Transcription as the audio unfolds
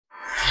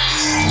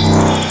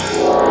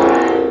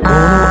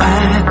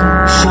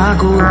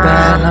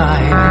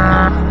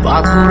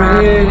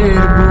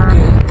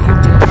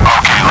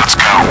let's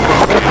go.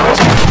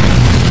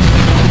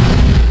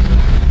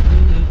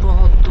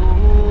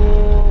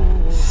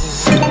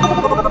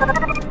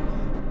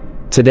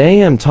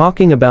 Today I'm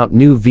talking about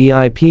new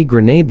VIP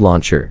grenade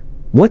launcher.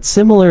 What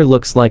similar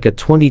looks like a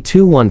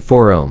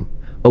 22-140 ohm,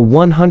 a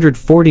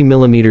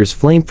 140mm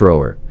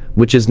flamethrower,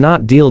 which does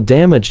not deal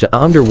damage to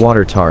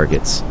underwater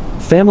targets.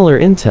 Familiar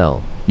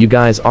intel, you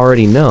guys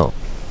already know.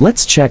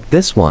 Let's check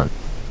this one.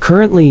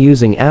 Currently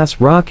using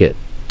ASW Rocket,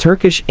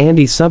 Turkish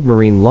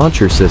anti-submarine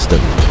launcher system.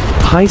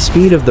 High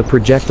speed of the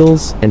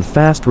projectiles and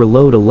fast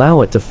reload allow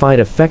it to fight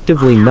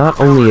effectively not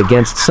only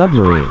against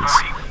submarines,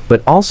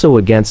 but also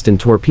against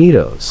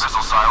torpedoes.